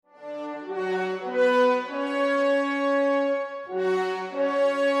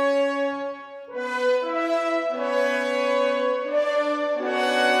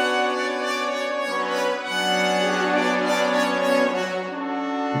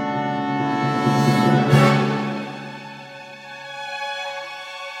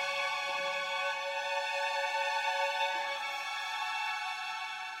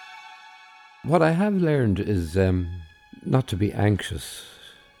What I have learned is not to be anxious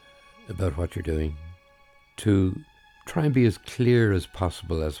about what you're doing, to try and be as clear as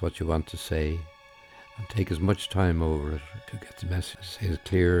possible as what you want to say, and take as much time over it to get the message, say as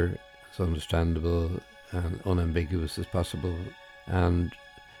clear, as understandable and unambiguous as possible, and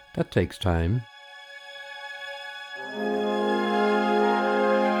that takes time.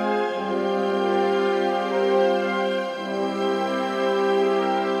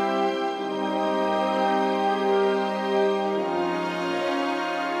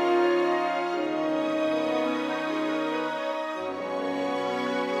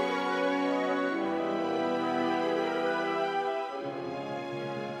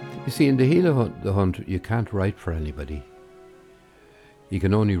 You see, in the Heel of the Hunt, you can't write for anybody. You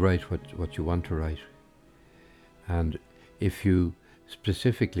can only write what you want to write. And if you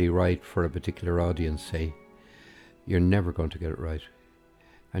specifically write for a particular audience, say, you're never going to get it right.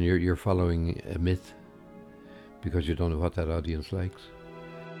 And you're following a myth because you don't know what that audience likes.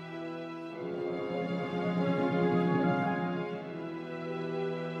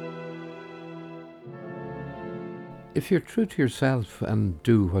 If you're true to yourself and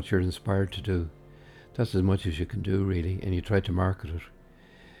do what you're inspired to do, that's as much as you can do, really, and you try to market it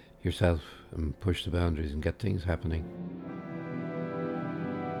yourself and push the boundaries and get things happening.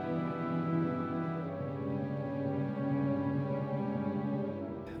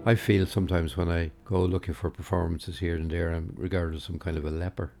 I feel sometimes when I go looking for performances here and there, I'm regarded as some kind of a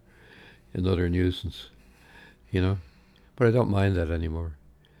leper, another nuisance, you know. But I don't mind that anymore.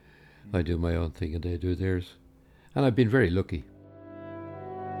 I do my own thing and they do theirs. And I've been very lucky.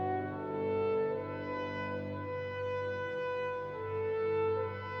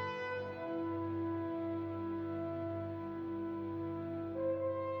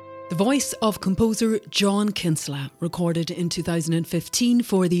 The voice of composer John Kinsella, recorded in 2015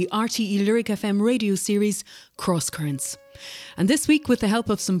 for the RTE Lyric FM radio series Cross Currents. And this week, with the help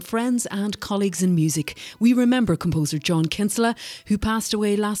of some friends and colleagues in music, we remember composer John Kinsella, who passed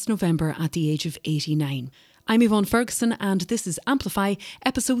away last November at the age of 89. I'm Yvonne Ferguson and this is Amplify,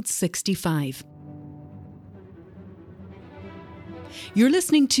 episode 65. You're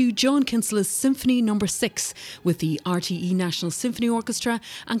listening to John Kinsella's Symphony No. 6 with the RTE National Symphony Orchestra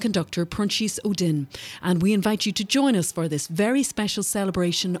and conductor Prunchis O'Dinn. And we invite you to join us for this very special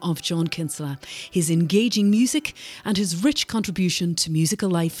celebration of John Kinsella, his engaging music and his rich contribution to musical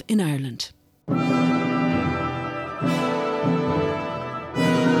life in Ireland.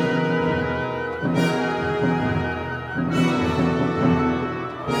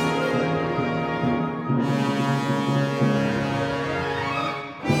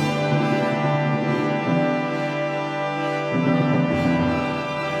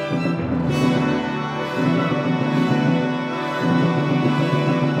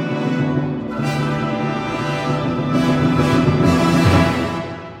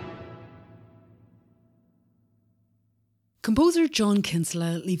 Composer John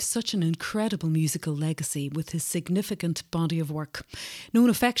Kinsella leaves such an incredible musical legacy with his significant body of work. Known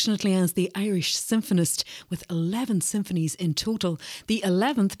affectionately as the Irish Symphonist, with 11 symphonies in total, the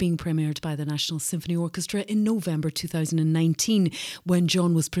 11th being premiered by the National Symphony Orchestra in November 2019, when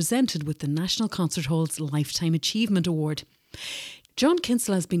John was presented with the National Concert Hall's Lifetime Achievement Award. John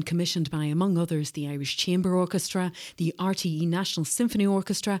Kinsella has been commissioned by, among others, the Irish Chamber Orchestra, the RTE National Symphony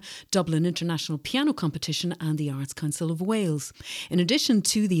Orchestra, Dublin International Piano Competition and the Arts Council of Wales. In addition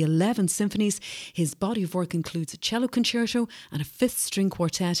to the 11 symphonies, his body of work includes a cello concerto and a fifth string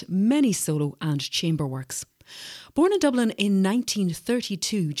quartet, many solo and chamber works. Born in Dublin in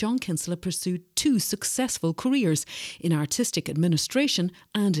 1932, John Kinsella pursued two successful careers in artistic administration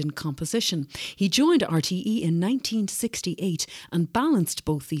and in composition. He joined RTE in 1968 and balanced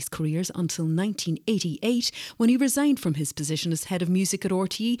both these careers until 1988, when he resigned from his position as head of music at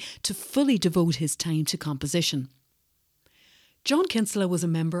RTE to fully devote his time to composition. John Kinsella was a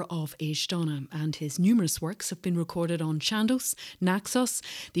member of Éisdeanna and his numerous works have been recorded on Chandos, Naxos,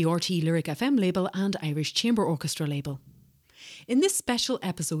 the RTE Lyric FM label and Irish Chamber Orchestra label. In this special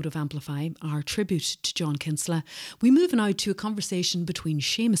episode of Amplify, our tribute to John Kinsella, we move now to a conversation between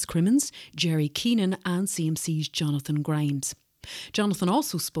Seamus Crimmins, Jerry Keenan and CMC's Jonathan Grimes. Jonathan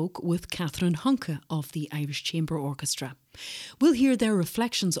also spoke with Catherine Hunke of the Irish Chamber Orchestra. We'll hear their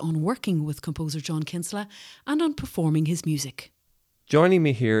reflections on working with composer John Kinsella and on performing his music. Joining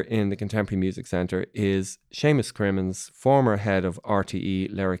me here in the Contemporary Music Centre is Seamus Crimmins, former head of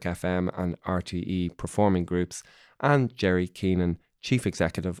RTE Lyric FM and RTE Performing Groups, and Jerry Keenan, Chief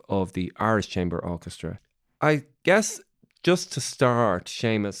Executive of the Irish Chamber Orchestra. I guess just to start,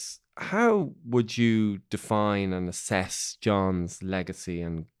 Seamus, How would you define and assess John's legacy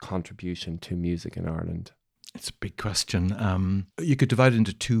and contribution to music in Ireland? It's a big question. You could divide it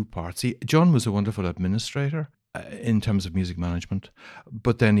into two parts. John was a wonderful administrator in terms of music management,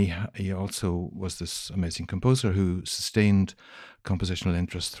 but then he also was this amazing composer who sustained compositional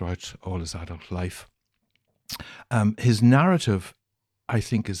interest throughout all his adult life. His narrative, I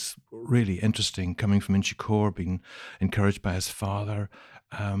think, is really interesting, coming from Inchicore, being encouraged by his father,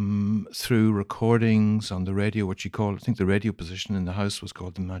 through recordings on the radio, which he called, I think the radio position in the house was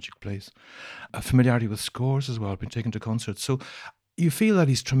called the Magic Place. A familiarity with scores as well, been taken to concerts. So you feel that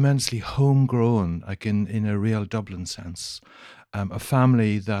he's tremendously homegrown, like in a real Dublin sense. A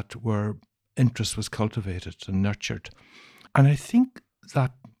family where interest was cultivated and nurtured. And I think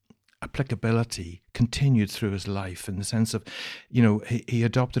that applicability continued through his life, in the sense of, he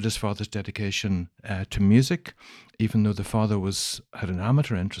adopted his father's dedication to music, even though the father had an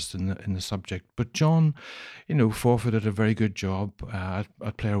amateur interest in the subject. But John, forfeited a very good job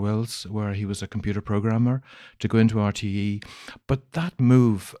at Player Wills, where he was a computer programmer, to go into RTE. But that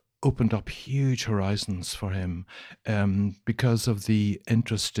move opened up huge horizons for him, because of the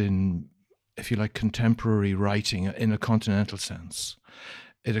interest in, if you like, contemporary writing in a continental sense.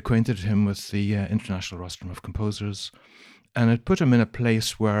 It acquainted him with the international rostrum of composers, and it put him in a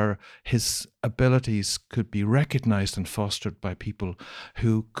place where his abilities could be recognised and fostered by people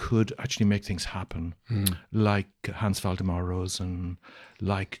who could actually make things happen, like Hans Valdemar Rosen,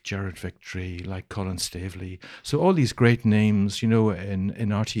 like Gerard Victory, like Colin Staveley. So all these great names, in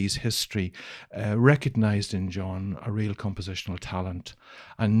RTE's history, recognised in John a real compositional talent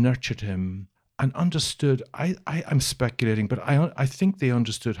and nurtured him. And understood, I'm speculating, but I think they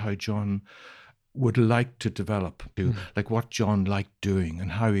understood how John would like to develop, like what John liked doing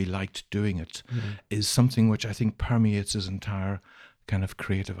and how he liked doing it, is something which I think permeates his entire kind of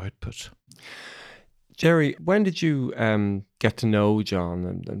creative output. Jerry, when did you get to know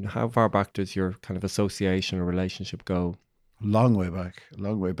John, and how far back does your kind of association or relationship go? Long way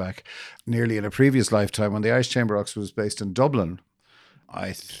back. Nearly in a previous lifetime, when the Irish Chamber Orchestra was based in Dublin.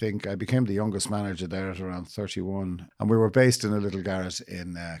 I think I became the youngest manager there at around 31, and we were based in a little garret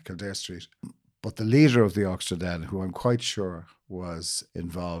in Kildare Street. But the leader of the orchestra then, who I'm quite sure was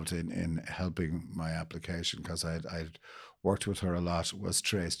involved in helping my application, because I'd worked with her a lot, was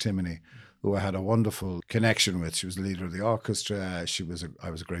Trace Timoney, who I had a wonderful connection with. She was the leader of the orchestra. I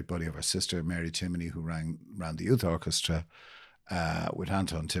was a great buddy of her sister, Mary Timoney, who ran the youth orchestra with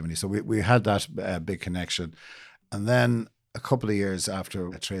Anton Timoney. So we had that big connection. And then a couple of years after,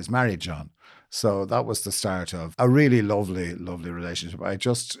 Trace married John. So that was the start of a really lovely, lovely relationship. I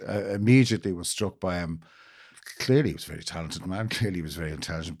just immediately was struck by him. Clearly he was a very talented man. Clearly he was very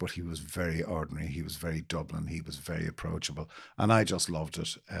intelligent, but he was very ordinary. He was very Dublin. He was very approachable. And I just loved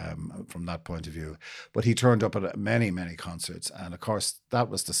it from that point of view. But he turned up at many, many concerts. And of course, that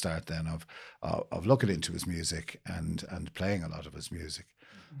was the start then of looking into his music and playing a lot of his music.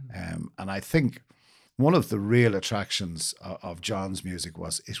 And I think one of the real attractions of John's music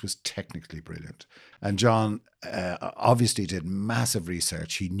was it was technically brilliant. And John obviously did massive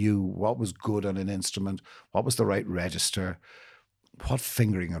research. He knew what was good on an instrument, what was the right register, what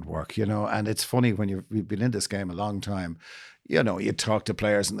fingering would work, And it's funny, when you've been in this game a long time, you'd talk to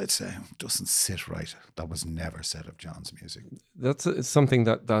players and they'd say, it doesn't sit right. That was never said of John's music. That's something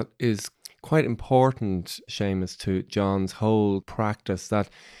that is quite important, Seamus, to John's whole practice, that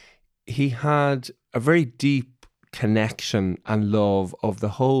he had a very deep connection and love of the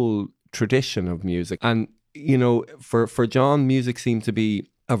whole tradition of music. And, for John, music seemed to be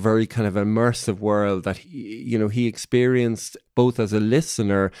a very kind of immersive world that he experienced both as a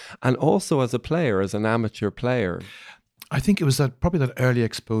listener and also as a player, as an amateur player. I think it was probably that early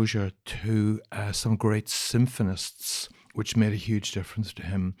exposure to some great symphonists, which made a huge difference to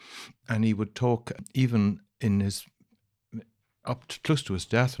him. And he would talk, even in his close to his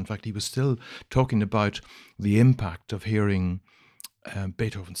death, in fact, he was still talking about the impact of hearing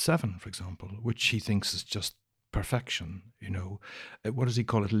Beethoven 7, for example, which he thinks is just perfection. What does he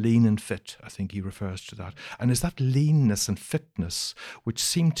call it? Lean and fit, I think he refers to that. And it's that leanness and fitness which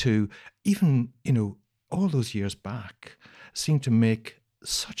seemed to, even, all those years back, seemed to make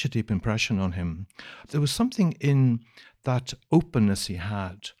such a deep impression on him. There was something in that openness he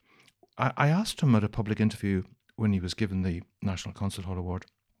had. I asked him at a public interview when he was given the National Concert Hall Award,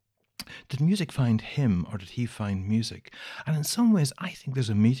 Did music find him, or did he find music? And in some ways, I think there's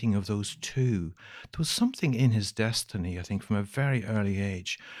a meeting of those two. There was something in his destiny, I think, from a very early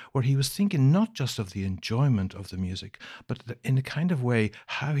age, where he was thinking not just of the enjoyment of the music, but in a kind of way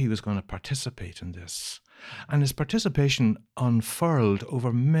how he was going to participate in this. And his participation unfurled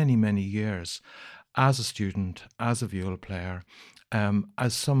over many, many years as a student, as a viola player,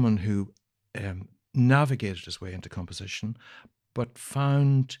 as someone who navigated his way into composition, but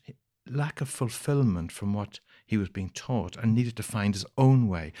found lack of fulfillment from what he was being taught and needed to find his own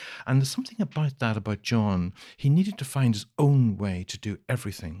way. And there's something about that about John. He needed to find his own way to do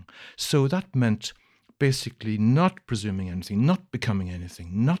everything. So that meant basically not presuming anything, not becoming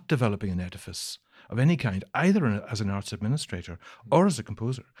anything, not developing an edifice of any kind, either as an arts administrator or as a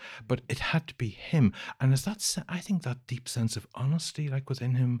composer. But it had to be him. And as that, I think that deep sense of honesty, like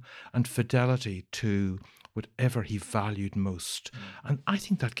within him, and fidelity to whatever he valued most. And I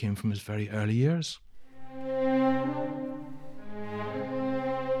think that came from his very early years.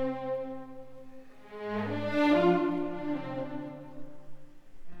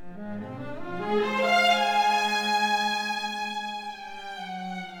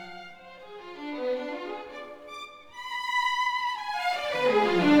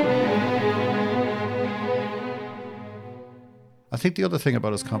 I think the other thing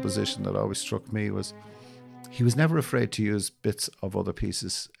about his composition that always struck me was he was never afraid to use bits of other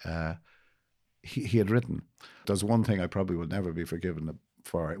pieces he had written. There's one thing I probably will never be forgiven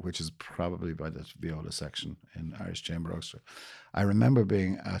for, which is probably by the viola section in Irish Chamber Orchestra. I remember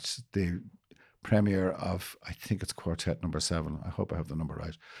being at the premiere of, I think it's Quartet number 7. I hope I have the number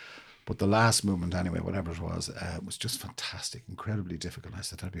right. But the last movement, anyway, whatever it was just fantastic, incredibly difficult. I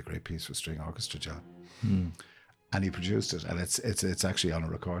said, that'd be a great piece for string orchestra, John. And he produced it, and it's actually on a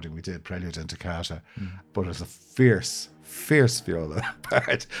recording we did, Prelude and Toccata, but it's a fierce viola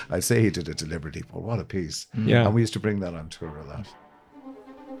part. I say he did it deliberately, but what a piece. Yeah. And we used to bring that on tour a lot.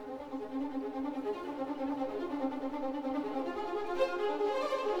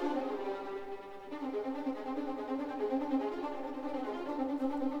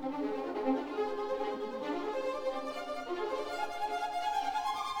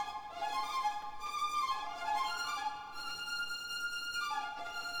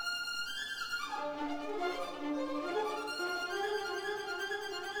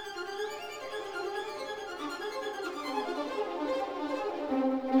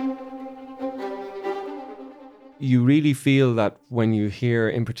 You really feel that when you hear,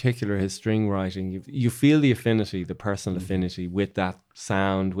 in particular, his string writing, you feel the affinity, the personal affinity with that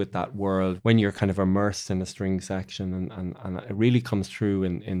sound, with that world, when you're kind of immersed in a string section, and it really comes through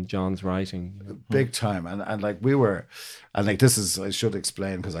in John's writing. Big time. And like we were, and like this is, I should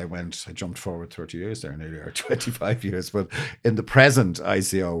explain, because I jumped forward 30 years there nearly, or 25 years, but in the present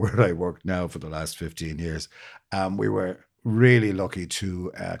ICO where I work now for the last 15 years, we were really lucky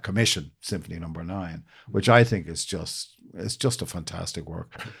to commission Symphony Number 9, which I think is just a fantastic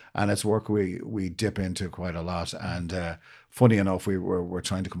work, and it's work we dip into quite a lot. And funny enough, we're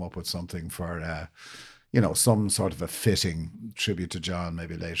trying to come up with something for some sort of a fitting tribute to John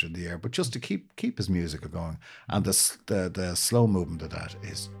maybe later in the year, but just to keep his music going. And the slow movement of that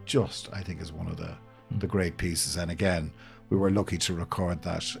is just, I think, is one of the great pieces. And again, we were lucky to record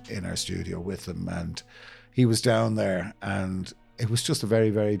that in our studio with him, and he was down there, and it was just a very,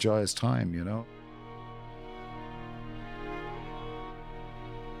 very joyous time, you know.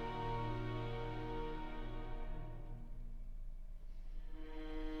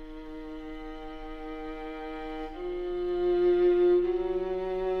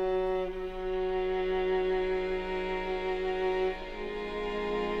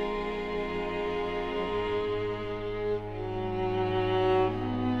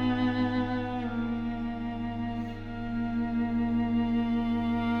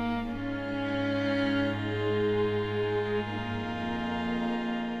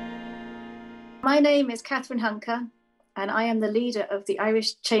 My name is Catherine Hunker, and I am the leader of the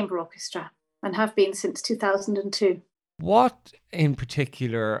Irish Chamber Orchestra and have been since 2002. What in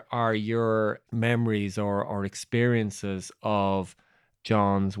particular are your memories or experiences of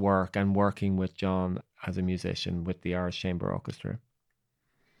John's work and working with John as a musician with the Irish Chamber Orchestra?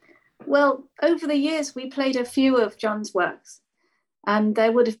 Well, over the years, we played a few of John's works, and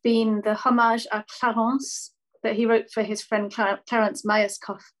there would have been the Hommage à Clarence that he wrote for his friend Clarence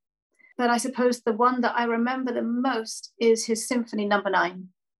Myerscough. But I suppose the one that I remember the most is his Symphony Number 9.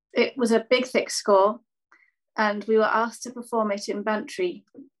 It was a big, thick score, and we were asked to perform it in Bantry,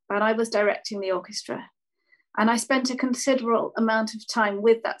 and I was directing the orchestra. And I spent a considerable amount of time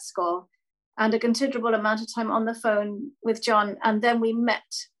with that score and a considerable amount of time on the phone with John. And then we met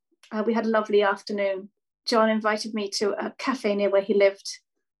we had a lovely afternoon. John invited me to a cafe near where he lived.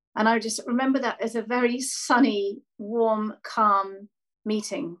 And I just remember that as a very sunny, warm, calm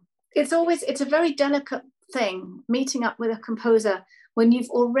meeting. It's a very delicate thing, meeting up with a composer when you've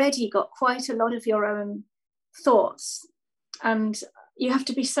already got quite a lot of your own thoughts. And you have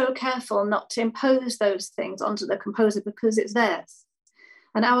to be so careful not to impose those things onto the composer because it's theirs.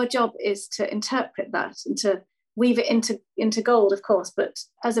 And our job is to interpret that and to weave it into gold, of course, but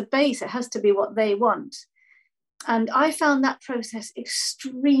as a base, it has to be what they want. And I found that process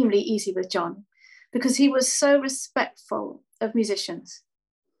extremely easy with John because he was so respectful of musicians.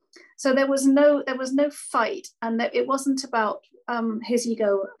 So there was no fight, and it wasn't about his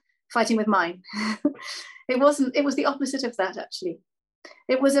ego fighting with mine. It was the opposite of that, actually.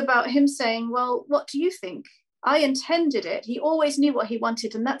 It was about him saying, well, what do you think? I intended it. He always knew what he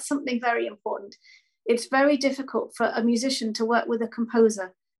wanted, and that's something very important. It's very difficult for a musician to work with a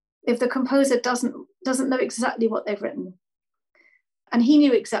composer if the composer doesn't know exactly what they've written. And he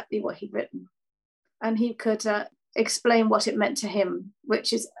knew exactly what he'd written, and he could explain what it meant to him,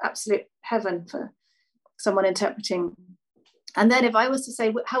 which is absolute heaven for someone interpreting. And then if I was to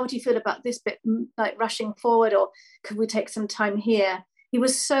say, how would you feel about this bit, like rushing forward, or could we take some time here? He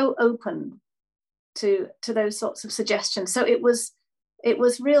was so open to those sorts of suggestions. So it was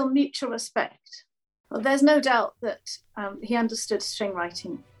real mutual respect. Well, there's no doubt that he understood string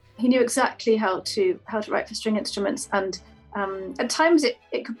writing. He knew exactly how to write for string instruments, and at times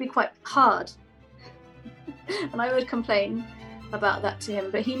it could be quite hard. And I would complain about that to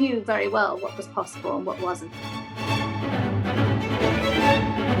him, but he knew very well what was possible and what wasn't.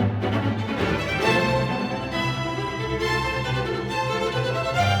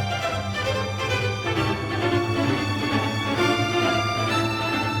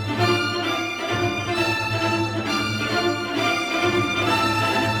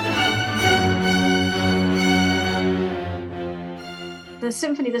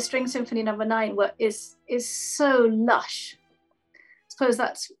 The String Symphony No. 9 is so lush. I suppose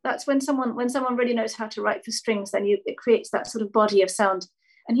that's when someone really knows how to write for strings, then it creates that sort of body of sound.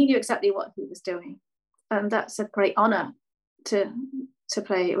 And he knew exactly what he was doing, and that's a great honor to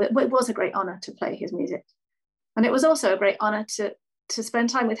play. It was a great honor to play his music, and it was also a great honor to spend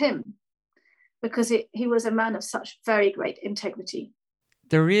time with him, because he was a man of such very great integrity.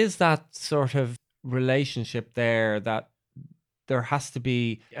 There is that sort of relationship there that there has to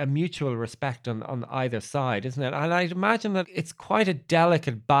be a mutual respect on either side, isn't it? And I'd imagine that it's quite a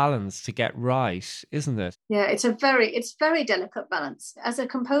delicate balance to get right, isn't it? Yeah, it's very delicate balance. As a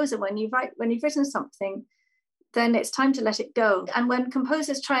composer, when you've written something, then it's time to let it go. And when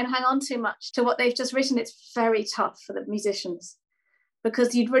composers try and hang on too much to what they've just written, it's very tough for the musicians,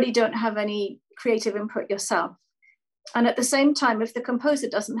 because you really don't have any creative input yourself. And at the same time, if the composer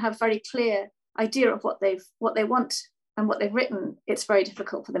doesn't have very clear idea of what they want and what they've written, it's very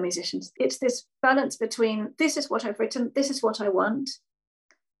difficult for the musicians. It's this balance between, this is what I've written, this is what I want,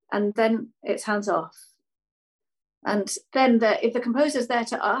 and then it's hands off. And then if the composer's there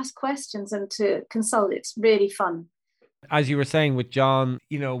to ask questions and to consult, it's really fun. As you were saying with John,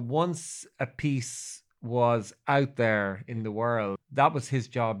 once a piece was out there in the world, that was his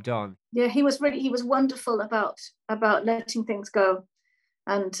job done. Yeah, he was wonderful about letting things go.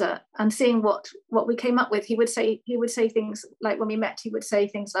 And seeing what we came up with. He would say things like, when we met, he would say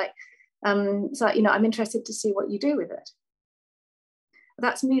things like, I'm interested to see what you do with it.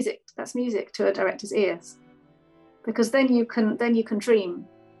 That's music to a director's ears, because then you can dream,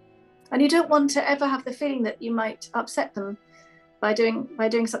 and you don't want to ever have the feeling that you might upset them by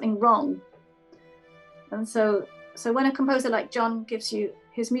doing something wrong. And so when a composer like John gives you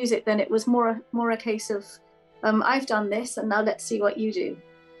his music, then it was more a case of, I've done this, and now let's see what you do,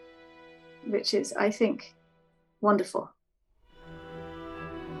 which is, I think, wonderful.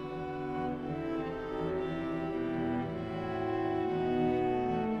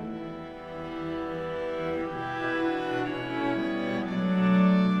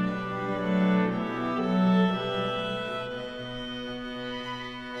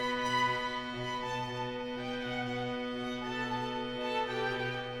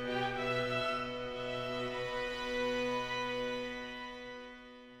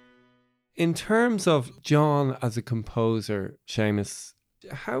 In terms of John as a composer, Seamus,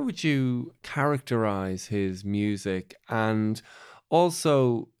 how would you characterize his music? And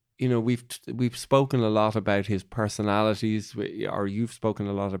also, we've spoken a lot about his personalities, or you've spoken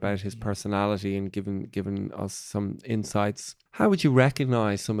a lot about his personality and given us some insights. How would you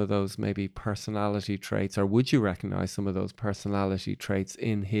recognize some of those maybe personality traits, or would you recognize some of those personality traits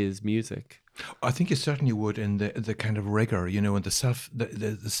in his music? I think you certainly would in the kind of rigor, and the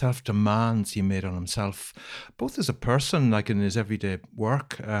self demands he made on himself, both as a person, like in his everyday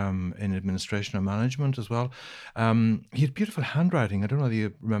work, in administration and management as well. He had beautiful handwriting. I don't know whether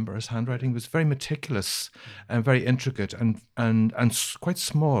you remember his handwriting. It was very meticulous and very intricate and quite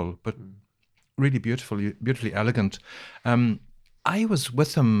small, but really beautifully elegant. I was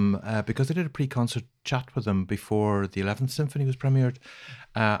with him because I did a pre-concert chat with him before the 11th Symphony was premiered.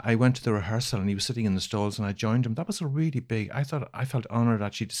 I went to the rehearsal and he was sitting in the stalls and I joined him. That was a really big, I felt honoured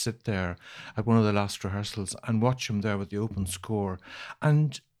actually to sit there at one of the last rehearsals and watch him there with the open score.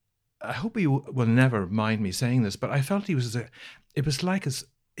 And I hope he will never mind me saying this, but I felt he was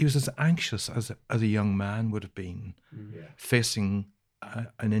as anxious as a young man would have been facing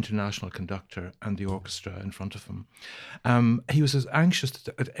an international conductor and the orchestra in front of him. He was as anxious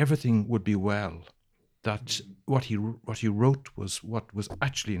that everything would be well, that what he wrote was what was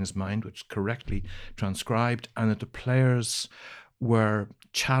actually in his mind, which correctly transcribed, and that the players were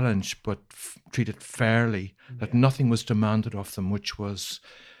challenged but treated fairly, that nothing was demanded of them which was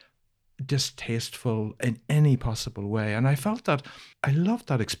distasteful in any possible way. And I felt that, I loved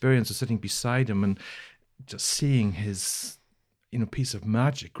that experience of sitting beside him and just seeing his piece of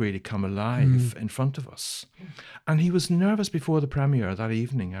magic really come alive in front of us. And he was nervous before the premiere that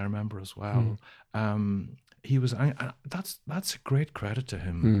evening, I remember as well. He was, that's a great credit to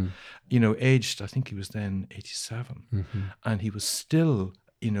him. Aged, I think he was then 87, and he was still,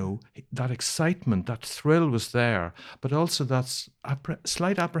 that excitement, that thrill was there, but also that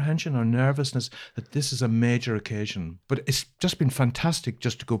slight apprehension or nervousness that this is a major occasion. But it's just been fantastic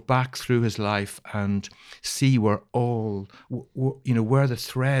just to go back through his life and see where where the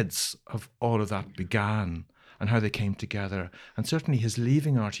threads of all of that began and how they came together. And certainly his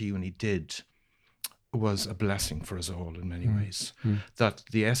leaving RTE when he did was a blessing for us all in many ways. That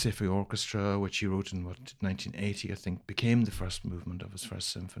the Essay for the Orchestra, which he wrote in 1980, I think, became the first movement of his first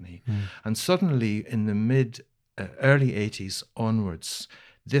symphony. And suddenly in the early 80s onwards,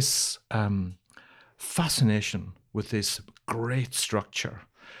 this fascination with this great structure,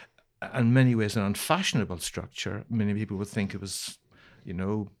 in many ways an unfashionable structure. Many people would think it was,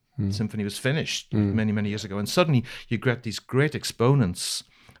 symphony was finished many years ago. And suddenly you get these great exponents,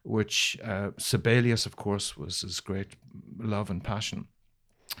 which Sibelius, of course, was his great love and passion.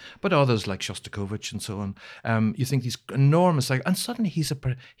 But others like Shostakovich and so on, you think these enormous, and suddenly he's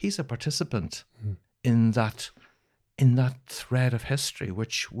a participant in that thread of history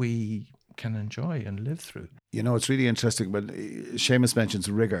which we can enjoy and live through. It's really interesting. But Seamus mentions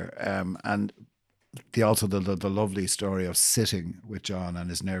rigor, and also the lovely story of sitting with John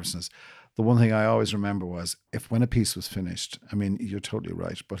and his nervousness. The one thing I always remember was when a piece was finished, I mean, you're totally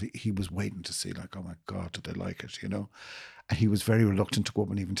right, but he was waiting to see, like, oh my God, did they like it, And he was very reluctant to go up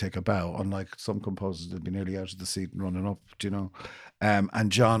and even take a bow, unlike some composers that'd be nearly out of the seat and running up,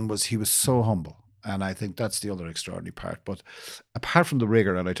 And John was so humble. And I think that's the other extraordinary part. But apart from the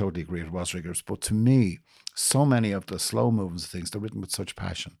rigor, and I totally agree it was rigorous, but to me, so many of the slow movements of things, they're written with such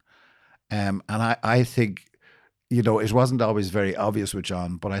passion. And I think, it wasn't always very obvious with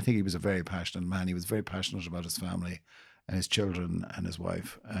John, but I think he was a very passionate man. He was very passionate about his family and his children and his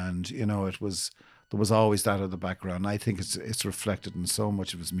wife. And, there was always that in the background. I think it's reflected in so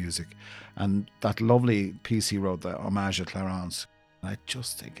much of his music. And that lovely piece he wrote, the Hommage à Clarence, I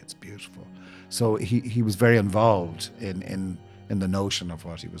just think it's beautiful. So he was very involved in the notion of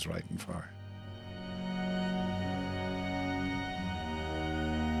what he was writing for.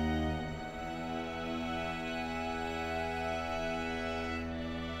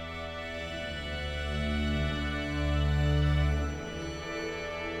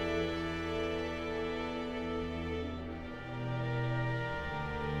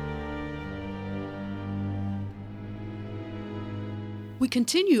 We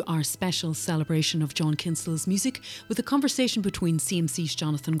continue our special celebration of John Kinsella's music with a conversation between CMC's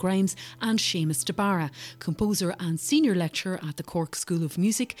Jonathan Grimes and Seamus DeBarra, composer and senior lecturer at the Cork School of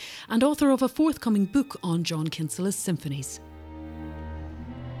Music and author of a forthcoming book on John Kinsella's symphonies.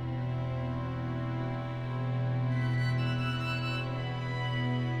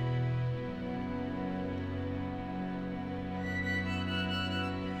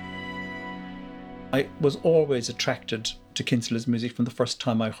 I was always attracted to Kinsella's music from the first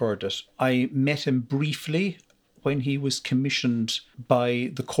time I heard it. I met him briefly when he was commissioned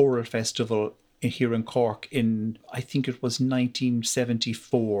by the Choral Festival here in Cork in, I think it was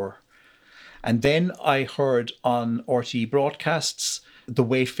 1974. And then I heard on RTE broadcasts The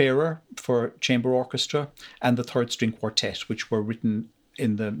Wayfarer for chamber orchestra and the Third String Quartet, which were written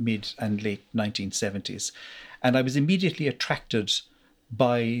in the mid and late 1970s. And I was immediately attracted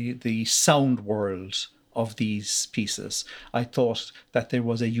by the sound world of these pieces. I thought that there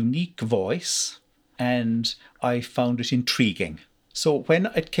was a unique voice and I found it intriguing. So when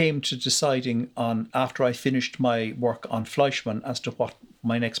it came to deciding on, after I finished my work on Fleischmann, as to what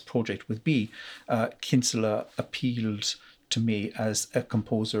my next project would be, Kinsella appealed to me as a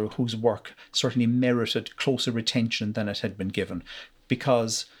composer whose work certainly merited closer attention than it had been given,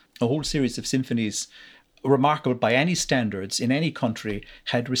 because a whole series of symphonies, remarkable by any standards in any country,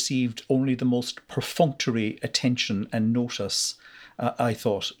 had received only the most perfunctory attention and notice, I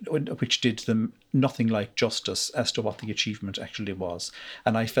thought, which did them nothing like justice as to what the achievement actually was.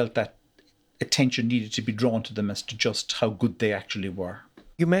 And I felt that attention needed to be drawn to them as to just how good they actually were.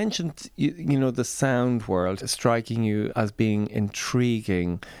 You mentioned, you know, the sound world striking you as being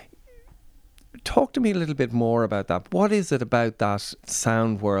intriguing. Talk to me a little bit more about that. What is it about that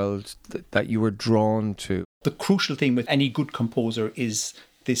sound world that you were drawn to? The crucial thing with any good composer is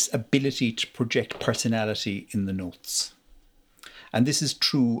this ability to project personality in the notes. And this is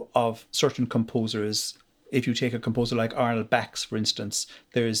true of certain composers. If you take a composer like Arnold Bax, for instance,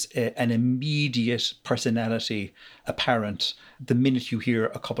 there's an immediate personality apparent. The minute you hear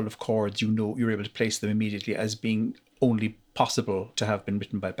a couple of chords, you know you're able to place them immediately as being only possible to have been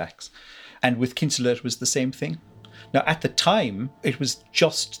written by Bax. And with Kinsella, it was the same thing. Now, at the time, it was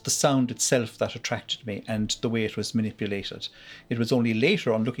just the sound itself that attracted me and the way it was manipulated. It was only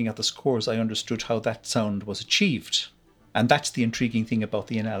later on, looking at the scores, I understood how that sound was achieved. And that's the intriguing thing about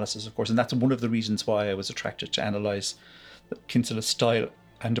the analysis, of course. And that's one of the reasons why I was attracted to analyse Kinsella's style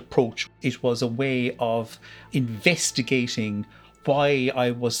and approach. It was a way of investigating why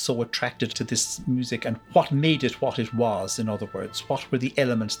I was so attracted to this music and what made it what it was, in other words. What were the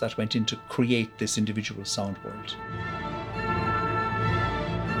elements that went in to create this individual sound world?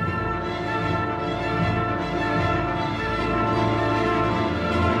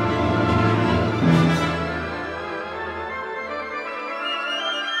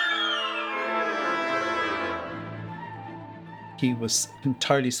 He was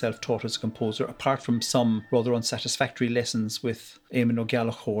entirely self-taught as a composer, apart from some rather unsatisfactory lessons with Eamon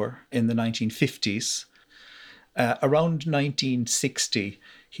O'Gallagher in the 1950s. Around 1960,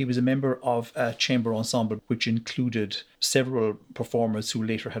 he was a member of a chamber ensemble which included several performers who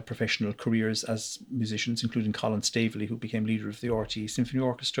later had professional careers as musicians, including Colin Staveley, who became leader of the RTE Symphony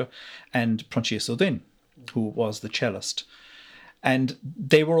Orchestra, and Proinsias O'Dynn, who was the cellist. And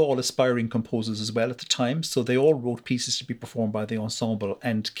they were all aspiring composers as well at the time, so they all wrote pieces to be performed by the ensemble,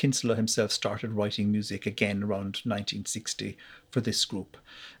 and Kinsella himself started writing music again around 1960 for this group.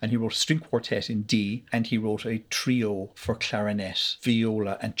 And he wrote a string quartet in D, and he wrote a trio for clarinet,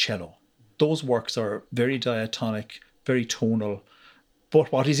 viola and cello. Those works are very diatonic, very tonal.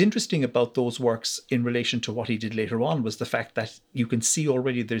 But what is interesting about those works in relation to what he did later on was the fact that you can see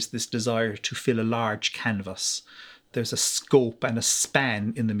already there's this desire to fill a large canvas. There's a scope and a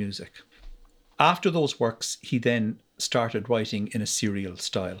span in the music. After those works, he then started writing in a serial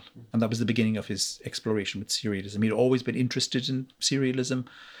style. And that was the beginning of his exploration with serialism. He'd always been interested in serialism,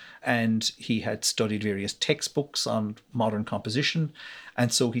 and he had studied various textbooks on modern composition.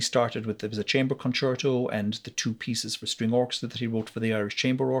 And so he started with, there was a chamber concerto and the two pieces for string orchestra that he wrote for the Irish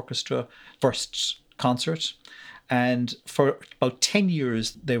Chamber Orchestra, first concert. And for about 10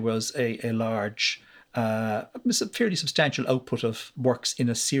 years, there was a large, a fairly substantial output of works in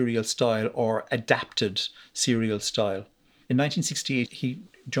a serial style or adapted serial style. In 1968, he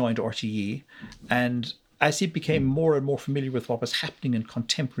joined RTE, and as he became more and more familiar with what was happening in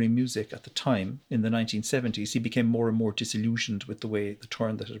contemporary music at the time, in the 1970s, he became more and more disillusioned with the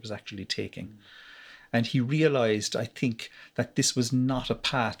turn that it was actually taking. And he realized, I think, that this was not a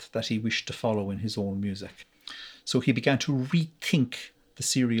path that he wished to follow in his own music. So he began to rethink the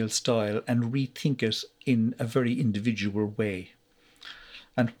serial style and rethink it in a very individual way.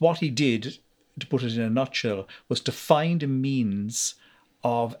 And what he did, to put it in a nutshell, was to find a means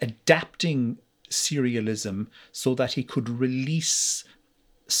of adapting serialism so that he could release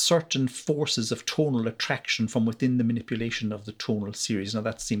certain forces of tonal attraction from within the manipulation of the tonal series. Now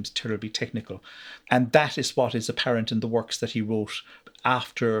that seems terribly technical. And that is what is apparent in the works that he wrote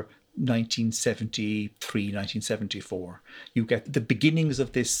after 1973, 1974. You get the beginnings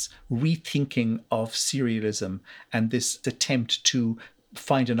of this rethinking of serialism and this attempt to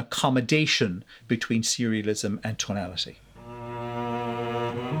find an accommodation between serialism and tonality.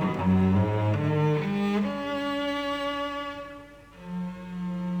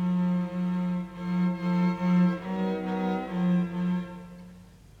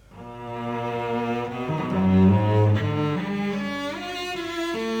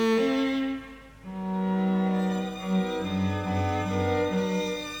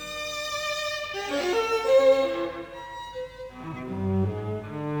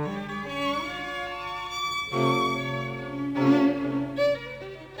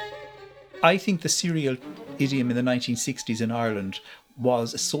 I think the serial idiom in the 1960s in Ireland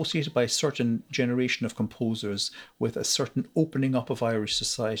was associated by a certain generation of composers with a certain opening up of Irish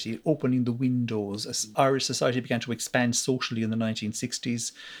society, opening the windows. As Irish society began to expand socially in the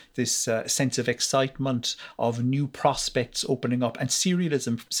 1960s, this sense of excitement, of new prospects opening up, and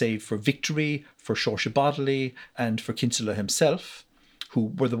serialism, say, for Victory, for Saoirse Bodley, and for Kinsella himself,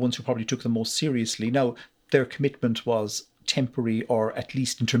 who were the ones who probably took them most seriously. Now, their commitment was temporary or at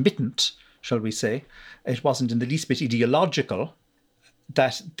least intermittent, shall we say. It wasn't in the least bit ideological.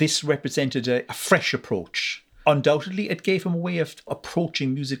 That this represented a fresh approach. Undoubtedly, it gave him a way of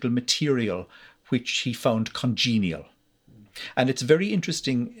approaching musical material which he found congenial. And it's very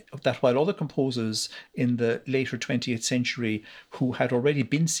interesting that while other composers in the later 20th century who had already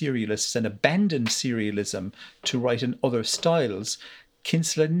been serialists and abandoned serialism to write in other styles,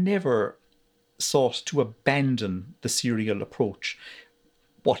 Kinsella never sought to abandon the serial approach.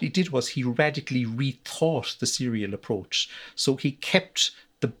 What he did was he radically rethought the serial approach. So he kept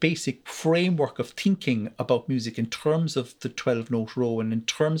the basic framework of thinking about music in terms of the 12-note row and in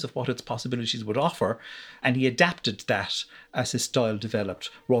terms of what its possibilities would offer, and he adapted that as his style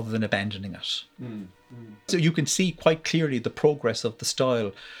developed rather than abandoning it. So you can see quite clearly the progress of the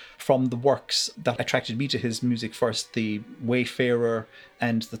style from the works that attracted me to his music first, the Wayfarer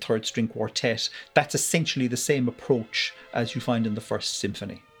and the Third String Quartet. That's essentially the same approach as you find in the First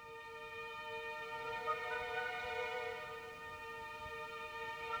Symphony.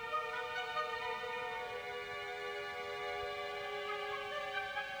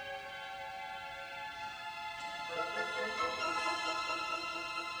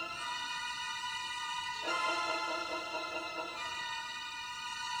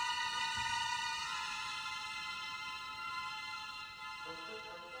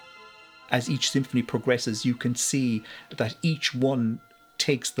 As each symphony progresses, you can see that each one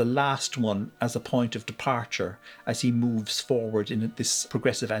takes the last one as a point of departure as he moves forward in this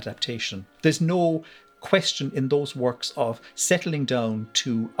progressive adaptation. There's no question in those works of settling down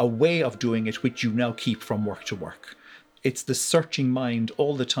to a way of doing it which you now keep from work to work. It's the searching mind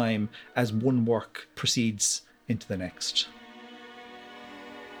all the time as one work proceeds into the next.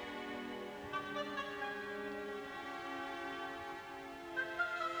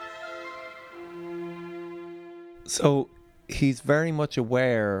 So he's very much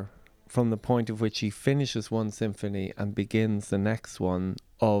aware from the point of which he finishes one symphony and begins the next one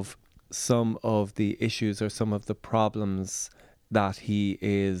of some of the issues or some of the problems that he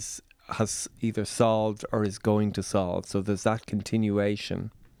has either solved or is going to solve. So there's that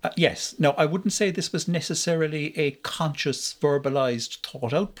continuation. Yes. Now, I wouldn't say this was necessarily a conscious, verbalized,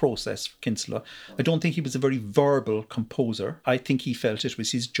 thought-out process for Kinsella. I don't think he was a very verbal composer. I think he felt it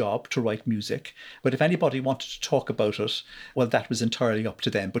was his job to write music. But if anybody wanted to talk about it, well, that was entirely up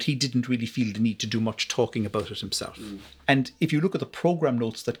to them. But he didn't really feel the need to do much talking about it himself. And if you look at the program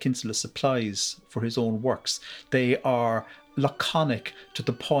notes that Kinsella supplies for his own works, they are laconic to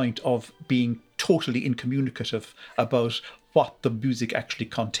the point of being totally incommunicative about what the music actually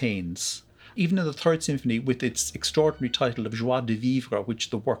contains. Even in the Third Symphony, with its extraordinary title of Joie de Vivre,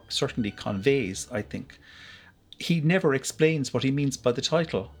 which the work certainly conveys, I think, he never explains what he means by the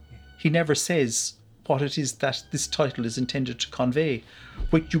title. He never says what it is that this title is intended to convey,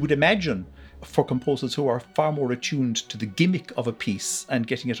 which you would imagine for composers who are far more attuned to the gimmick of a piece and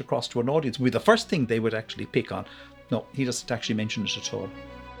getting it across to an audience would be the first thing they would actually pick on. No, he doesn't actually mention it at all.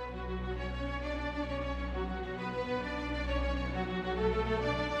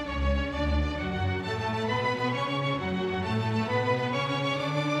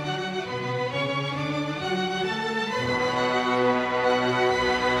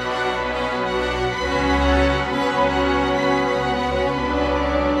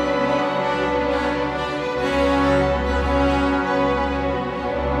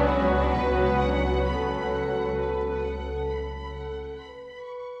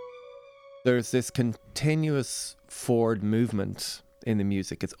 There's this continuous forward movement in the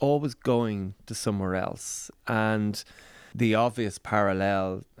music. It's always going to somewhere else. And the obvious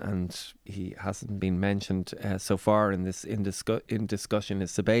parallel, and he hasn't been mentioned so far in this in discussion,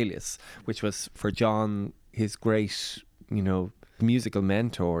 is Sibelius, which was for John his great, musical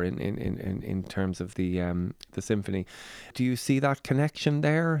mentor in terms of the symphony. Do you see that connection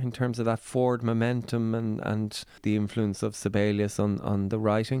there in terms of that forward momentum and the influence of Sibelius on the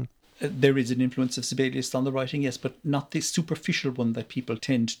writing? There is an influence of Sibelius on the writing, yes, but not the superficial one that people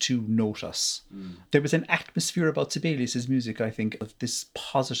tend to notice. There was an atmosphere about Sibelius's music, I think, of this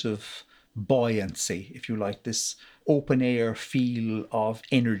positive buoyancy, if you like, this open air feel of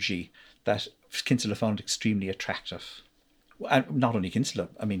energy that Kinsella found extremely attractive. And not only Kinsella,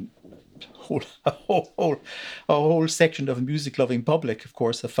 I mean, A whole section of a music-loving public, of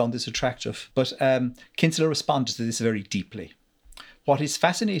course, have found this attractive. But Kinsella responded to this very deeply. What is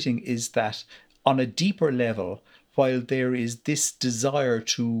fascinating is that on a deeper level, while there is this desire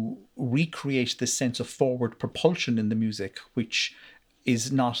to recreate this sense of forward propulsion in the music, which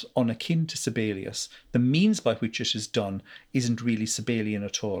is not unakin to Sibelius, the means by which it is done isn't really Sibelian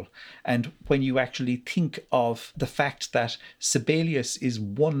at all. And when you actually think of the fact that Sibelius is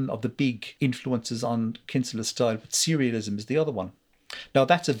one of the big influences on Kinsella's style, but serialism is the other one. Now,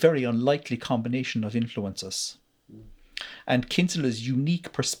 that's a very unlikely combination of influences. And Kinsella's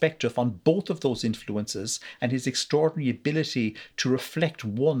unique perspective on both of those influences and his extraordinary ability to reflect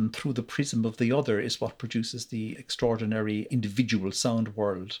one through the prism of the other is what produces the extraordinary individual sound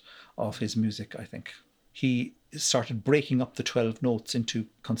world of his music, I think. He started breaking up the 12 notes into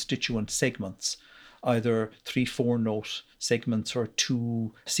constituent segments, either 3-4 note segments or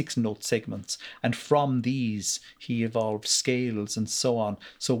 2 6-note segments. And from these, he evolved scales and so on.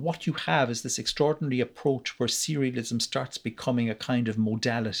 So what you have is this extraordinary approach where serialism starts becoming a kind of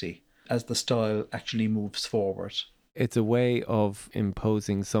modality as the style actually moves forward. It's a way of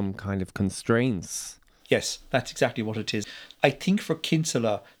imposing some kind of constraints. Yes, that's exactly what it is. I think for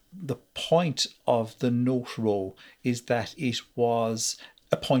Kinsella, the point of the note row is that it was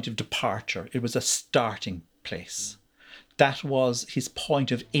a point of departure. It was a starting place. That was his point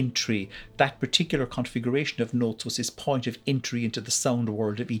of entry. That particular configuration of notes was his point of entry into the sound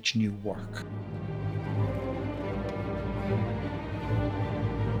world of each new work.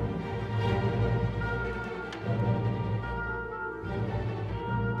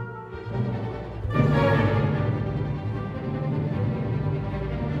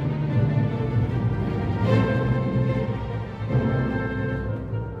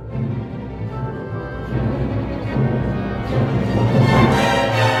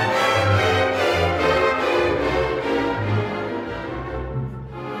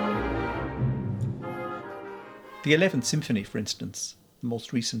 The 11th Symphony, for instance, the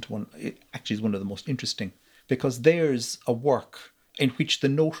most recent one, it actually is one of the most interesting, because there's a work in which the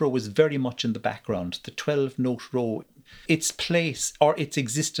note row is very much in the background. The 12-note row, its place or its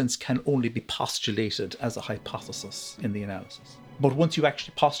existence can only be postulated as a hypothesis in the analysis. But once you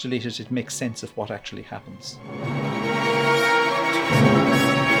actually postulate it, it makes sense of what actually happens.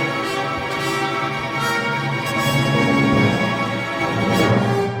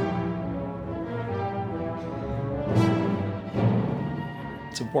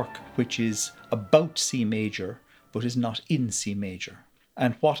 It's a work which is about C major, but is not in C major.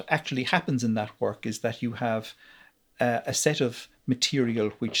 And what actually happens in that work is that you have a set of material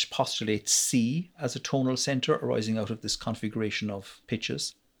which postulates C as a tonal center arising out of this configuration of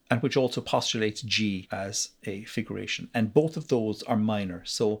pitches, and which also postulates G as a figuration. And both of those are minor.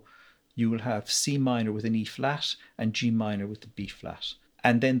 So you will have C minor with an E flat and G minor with the B flat.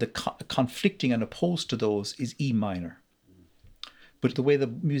 And then the conflicting and opposed to those is E minor. But the way the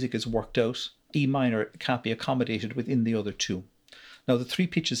music is worked out, E minor can't be accommodated within the other two. Now, the three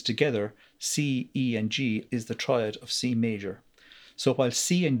pitches together, C, E, and G, is the triad of C major. So while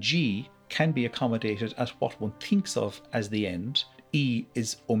C and G can be accommodated at what one thinks of as the end, E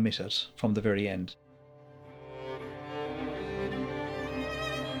is omitted from the very end.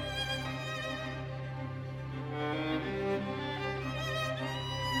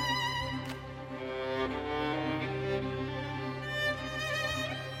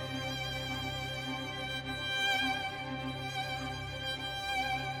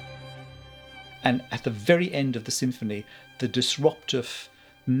 And at the very end of the symphony, the disruptive,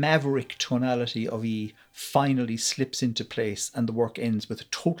 maverick tonality of E finally slips into place, and the work ends with a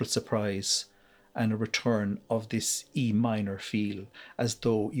total surprise and a return of this E minor feel, as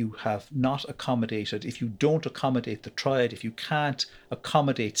though you have not accommodated. If you don't accommodate the triad, if you can't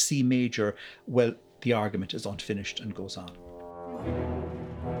accommodate C major, well, the argument is unfinished and goes on.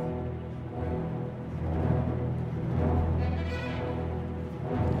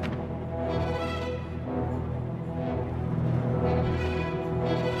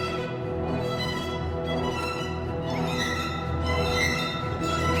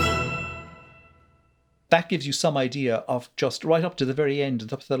 That gives you some idea of just right up to the very end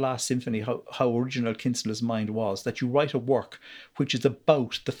and up to the last symphony, how original Kinsella's mind was, that you write a work which is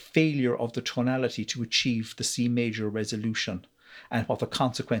about the failure of the tonality to achieve the C major resolution and what the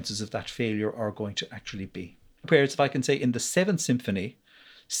consequences of that failure are going to actually be. Whereas if I can say in the 7th symphony,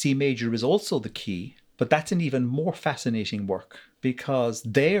 C major is also the key, but that's an even more fascinating work, because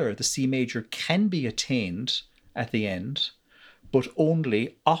there the C major can be attained at the end, but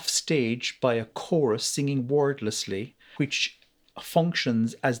only off stage by a chorus singing wordlessly, which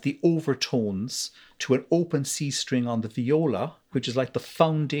functions as the overtones to an open C string on the viola, which is like the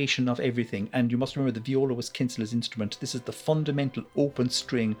foundation of everything. And you must remember the viola was Kinsella's instrument. This is the fundamental open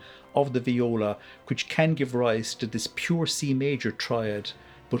string of the viola, which can give rise to this pure C major triad,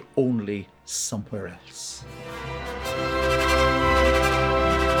 but only somewhere else.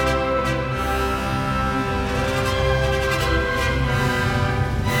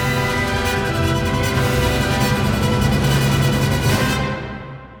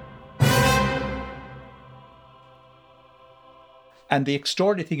 And the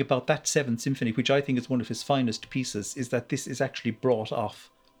extraordinary thing about that Seventh Symphony, which I think is one of his finest pieces, is that this is actually brought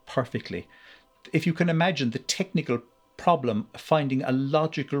off perfectly. If you can imagine the technical problem of finding a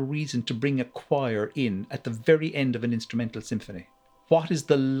logical reason to bring a choir in at the very end of an instrumental symphony. What is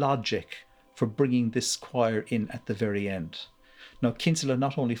the logic for bringing this choir in at the very end? Now, Kinsella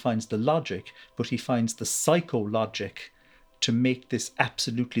not only finds the logic, but he finds the psychologic to make this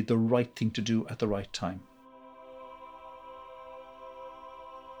absolutely the right thing to do at the right time.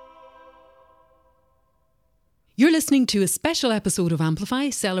 You're listening to a special episode of Amplify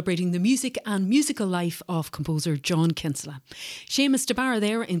celebrating the music and musical life of composer John Kinsella. Seamus de Barra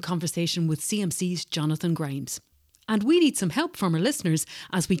there in conversation with CMC's Jonathan Grimes. And we need some help from our listeners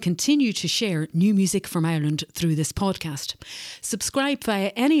as we continue to share new music from Ireland through this podcast. Subscribe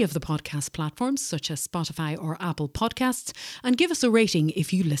via any of the podcast platforms such as Spotify or Apple Podcasts and give us a rating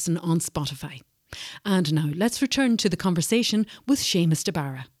if you listen on Spotify. And now let's return to the conversation with Seamus de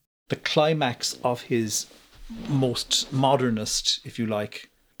Barra. The climax of his most modernist, if you like,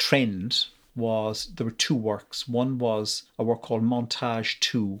 trend was there were two works. One was a work called Montage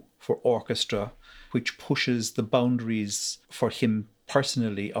 2 for orchestra, which pushes the boundaries for him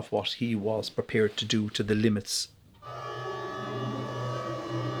personally of what he was prepared to do to the limits.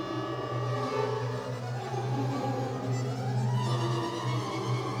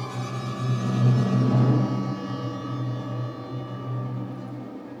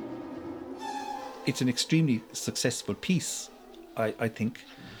 It's an extremely successful piece, I think.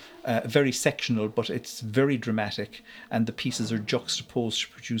 Very sectional, but it's very dramatic, and the pieces are juxtaposed to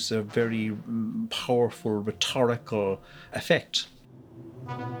produce a very powerful rhetorical effect.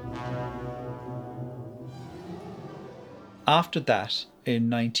 After that, in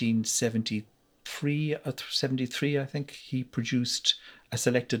 1973, I think, he produced A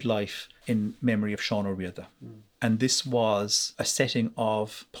Selected Life in memory of Seán Ó Riada. And this was a setting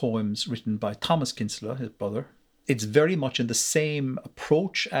of poems written by Thomas Kinsella, his brother. It's very much in the same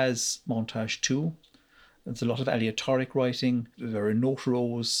approach as Montage 2. There's a lot of aleatoric writing, there are note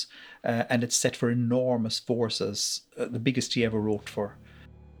rows, and it's set for enormous forces, the biggest he ever wrote for.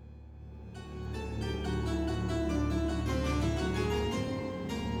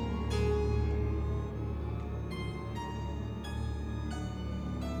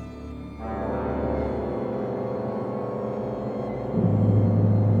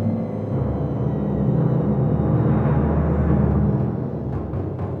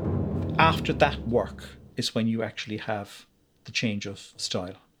 After that work is when you actually have the change of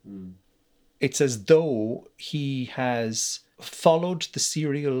style. It's as though he has followed the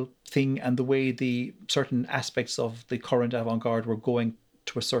serial thing and the way the certain aspects of the current avant-garde were going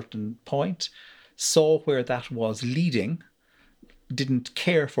to a certain point, saw where that was leading, didn't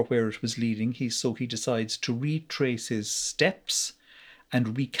care for where it was leading, so he decides to retrace his steps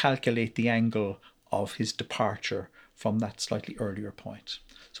and recalculate the angle of his departure from that slightly earlier point.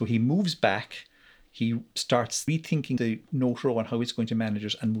 So he moves back, he starts rethinking the note row and how he's going to manage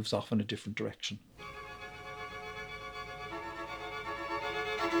it, and moves off in a different direction.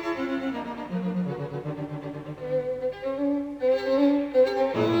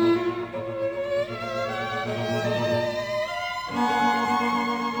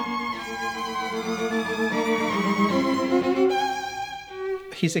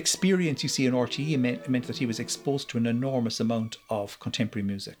 His experience, you see, in RTE meant that he was exposed to an enormous amount of contemporary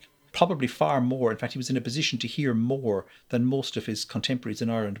music. Probably far more. In fact, he was in a position to hear more than most of his contemporaries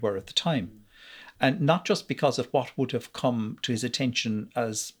in Ireland were at the time. And not just because of what would have come to his attention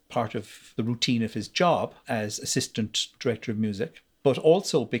as part of the routine of his job as assistant director of music, but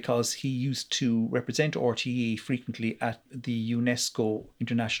also because he used to represent RTE frequently at the UNESCO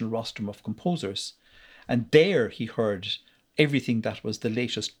International Rostrum of Composers. And there he heard everything that was the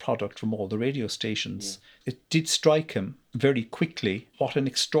latest product from all the radio stations. Yeah. It did strike him very quickly what an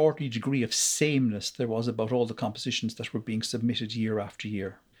extraordinary degree of sameness there was about all the compositions that were being submitted year after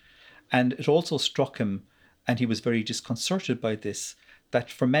year. And it also struck him, and he was very disconcerted by this, that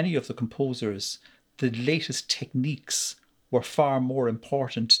for many of the composers, the latest techniques were far more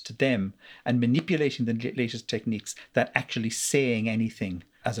important to them and manipulating the latest techniques than actually saying anything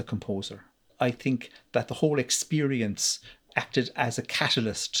as a composer. I think that the whole experience acted as a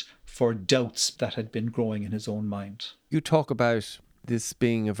catalyst for doubts that had been growing in his own mind. You talk about this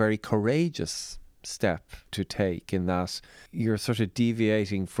being a very courageous step to take, in that you're sort of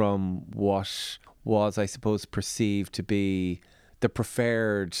deviating from what was, I suppose, perceived to be the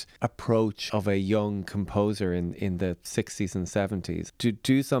preferred approach of a young composer in the 60s and 70s, to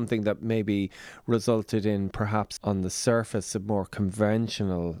do something that maybe resulted in, perhaps on the surface, a more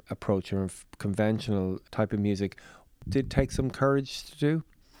conventional approach or conventional type of music. Did take some courage to do?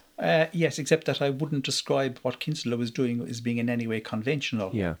 Yes, except that I wouldn't describe what Kinsella was doing as being in any way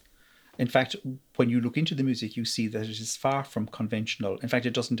conventional. Yeah. In fact, when you look into the music, you see that it is far from conventional. In fact,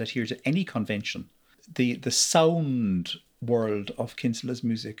 it doesn't adhere to any convention. The sound world of Kinsella's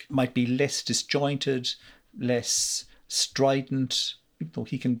music might be less disjointed, less strident, even though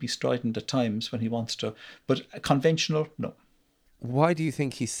he can be strident at times when he wants to, but conventional, no. Why do you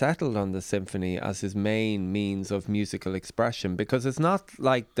think he settled on the symphony as his main means of musical expression? Because it's not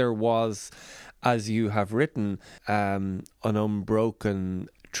like there was, as you have written, an unbroken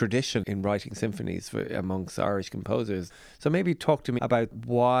tradition in writing symphonies amongst Irish composers. So maybe talk to me about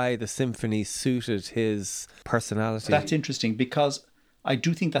why the symphony suited his personality. That's interesting, because I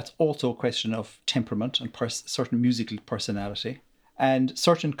do think that's also a question of temperament and certain musical personality. And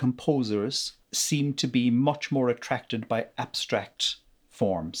certain composers seem to be much more attracted by abstract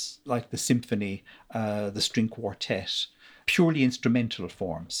forms, like the symphony, the string quartet, purely instrumental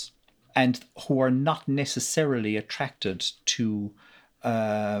forms, and who are not necessarily attracted to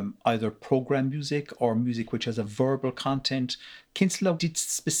either program music or music which has a verbal content. Kinsella did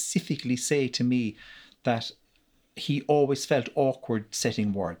specifically say to me that he always felt awkward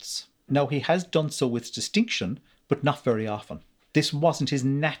setting words. Now, he has done so with distinction, but not very often. This wasn't his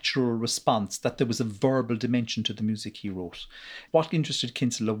natural response, that there was a verbal dimension to the music he wrote. What interested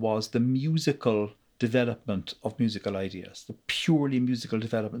Kinsella was the musical development of musical ideas, the purely musical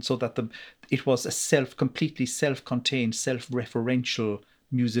development, so that it was a completely self-contained, self-referential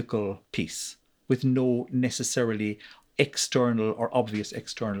musical piece with no necessarily external or obvious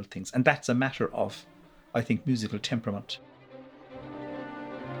external things. And that's a matter of, I think, musical temperament.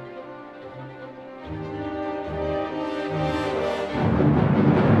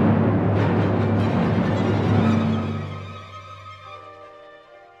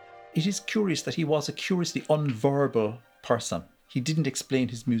 It is curious that he was a curiously unverbal person. He didn't explain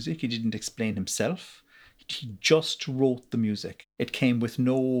his music. He didn't explain himself. He just wrote the music. It came with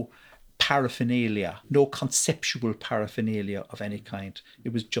no paraphernalia, no conceptual paraphernalia of any kind.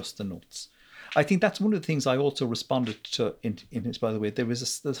 It was just the notes. I think that's one of the things I also responded to in his, by the way.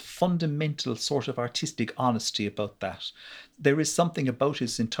 There's a fundamental sort of artistic honesty about that. There is something about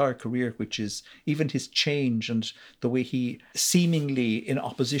his entire career, which is even his change and the way he, seemingly in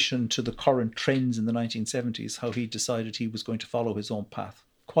opposition to the current trends in the 1970s, how he decided he was going to follow his own path.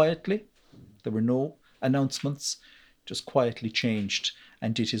 Quietly, there were no announcements, just quietly changed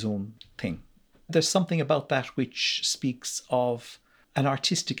and did his own thing. There's something about that which speaks of an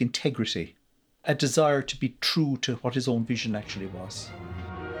artistic integrity, a desire to be true to what his own vision actually was.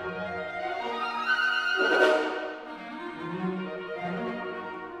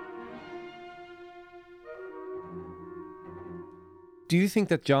 Do you think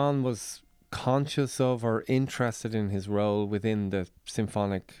that John was conscious of or interested in his role within the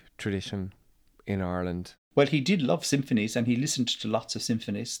symphonic tradition in Ireland? Well, he did love symphonies and he listened to lots of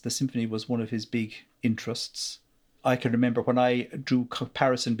symphonies. The symphony was one of his big interests. I can remember when I drew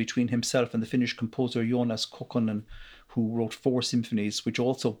comparison between himself and the Finnish composer Joonas Kokkonen, who wrote 4 symphonies, which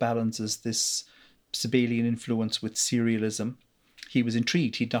also balances this Sibelian influence with serialism. He was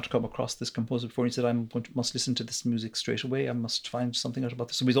intrigued. He'd not come across this composer before. He said, must listen to this music straight away. I must find something out about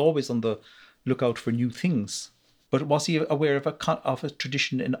this. So he was always on the lookout for new things. But was he aware of a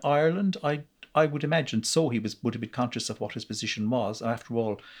tradition in Ireland? I would imagine so. He would have been conscious of what his position was. After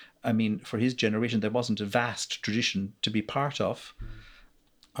all, I mean, for his generation, there wasn't a vast tradition to be part of.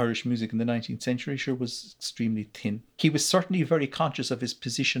 Irish music in the 19th century sure was extremely thin. He was certainly very conscious of his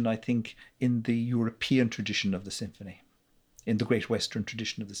position, I think, in the European tradition of the symphony, in the Great Western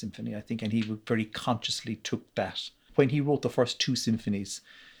tradition of the symphony, I think, and he very consciously took that. When he wrote the first 2 symphonies,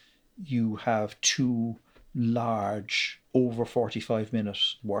 you have 2 large, over 45-minute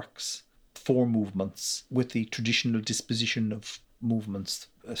works, 4 movements with the traditional disposition of movements,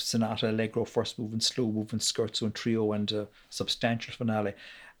 a sonata, allegro, first movement, slow movement, scherzo and trio, and a substantial finale.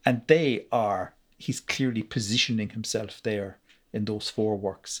 And he's clearly positioning himself there in those 4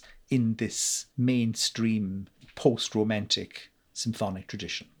 works in this mainstream post-romantic symphonic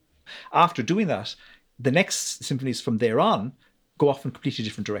tradition. After doing that, the next symphonies from there on go off in completely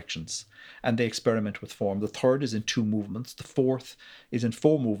different directions, and they experiment with form. The third is in 2 movements. The fourth is in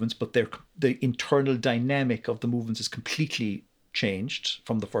 4 movements, but the internal dynamic of the movements is completely changed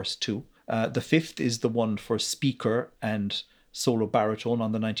from the first 2. The fifth is the one for speaker and solo baritone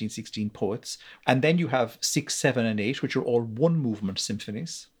on the 1916 poets. And then you have 6, 7, and 8, which are all 1 movement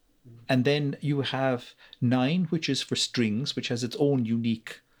symphonies. And then you have 9, which is for strings, which has its own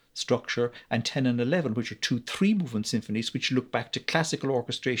unique structure, and 10 and 11, which are 2 3-movement symphonies, which look back to classical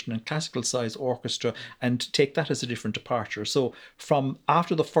orchestration and classical size orchestra and take that as a different departure. So from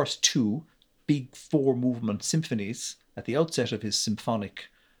after the first 2 big 4-movement symphonies at the outset of his symphonic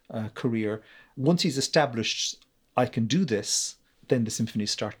career, once he's established, I can do this, then the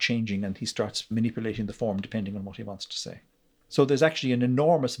symphonies start changing and he starts manipulating the form depending on what he wants to say. So there's actually an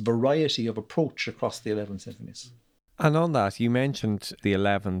enormous variety of approach across the 11 symphonies. And on that, you mentioned the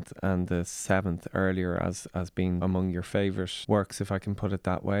 11th and the 7th earlier as being among your favourite works, if I can put it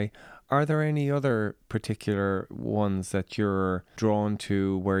that way. Are there any other particular ones that you're drawn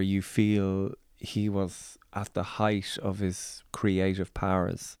to where you feel he was at the height of his creative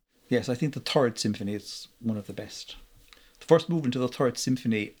powers? Yes, I think the 3rd Symphony is one of the best. The first movement of the 3rd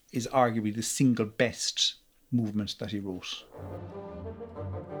Symphony is arguably the single best movement that he wrote.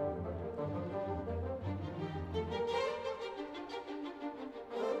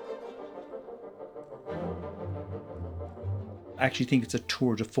 I actually think it's a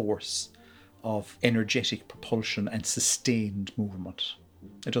tour de force of energetic propulsion and sustained movement.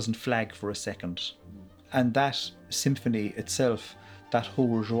 It doesn't flag for a second. And that symphony itself, that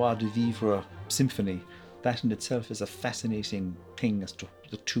whole joie de vivre symphony, that in itself is a fascinating thing as to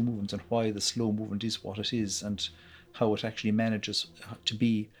the 2 movements and why the slow movement is what it is and how it actually manages to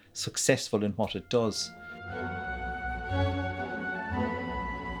be successful in what it does.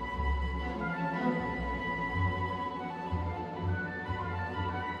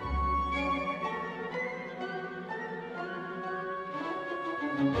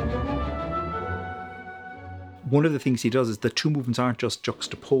 One of the things he does is the 2 movements aren't just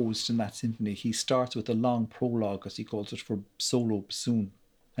juxtaposed in that symphony. He starts with a long prologue, as he calls it, for solo bassoon.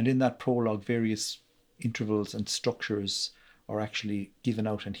 And in that prologue, various intervals and structures are actually given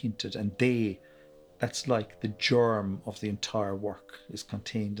out and hinted. And that's like the germ of the entire work is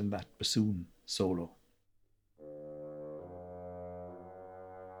contained in that bassoon solo.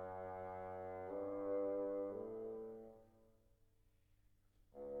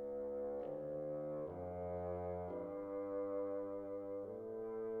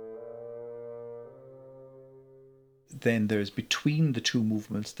 Then there's between the 2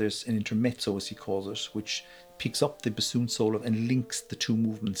 movements, there's an intermezzo, as he calls it, which picks up the bassoon solo and links the 2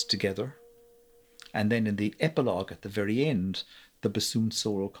 movements together. And then in the epilogue at the very end, the bassoon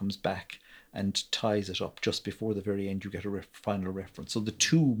solo comes back and ties it up. Just before the very end, you get a final reference. So the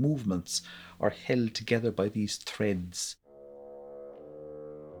 2 movements are held together by these threads.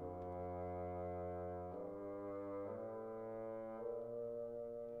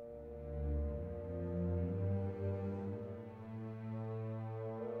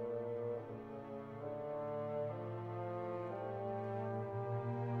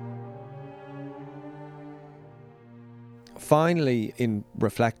 Finally, in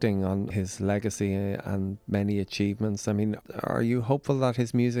reflecting on his legacy and many achievements, I mean, are you hopeful that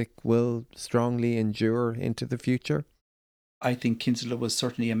his music will strongly endure into the future? I think Kinsella was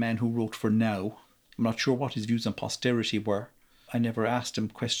certainly a man who wrote for now. I'm not sure what his views on posterity were. I never asked him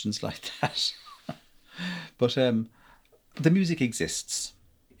questions like that. But the music exists.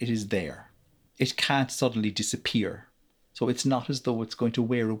 It is there. It can't suddenly disappear. So it's not as though it's going to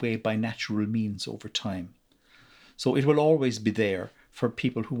wear away by natural means over time. So it will always be there for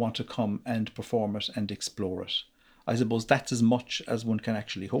people who want to come and perform it and explore it. I suppose that's as much as one can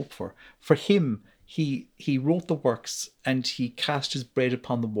actually hope for. For him, he wrote the works and he cast his bread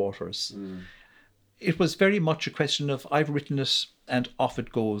upon the waters. It was very much a question of, I've written it and off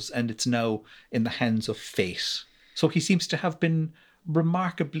it goes, and it's now in the hands of fate. So he seems to have been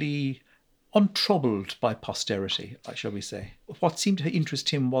remarkably untroubled by posterity, shall we say. What seemed to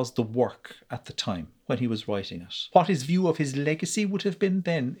interest him was the work at the time when he was writing it. What his view of his legacy would have been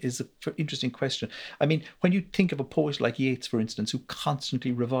then is an interesting question. I mean, when you think of a poet like Yeats, for instance, who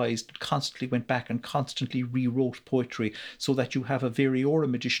constantly revised, constantly went back and constantly rewrote poetry so that you have a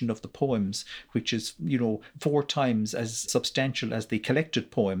variorum edition of the poems, which is, 4 times as substantial as the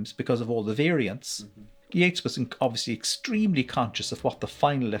collected poems because of all the variants. Mm-hmm. Yeats was obviously extremely conscious of what the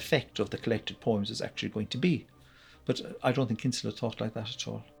final effect of the collected poems is actually going to be. But I don't think Kinsella thought like that at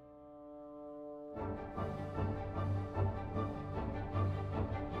all.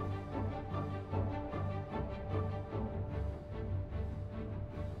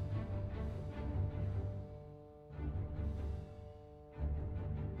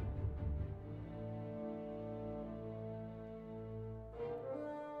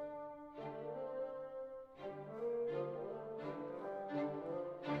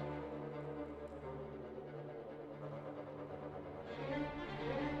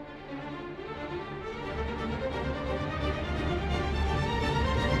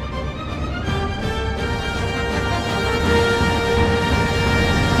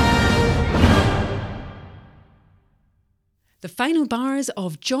 Final bars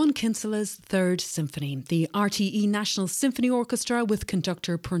of John Kinsella's Third Symphony, the RTE National Symphony Orchestra with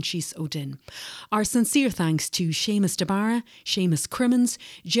conductor Prunchis O'Din. Our sincere thanks to Seamus DeBarra, Seamus Crimmins,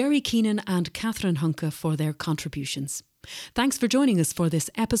 Jerry Keenan and Catherine Hunke for their contributions. Thanks for joining us for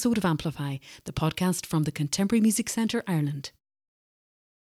this episode of Amplify, the podcast from the Contemporary Music Centre Ireland.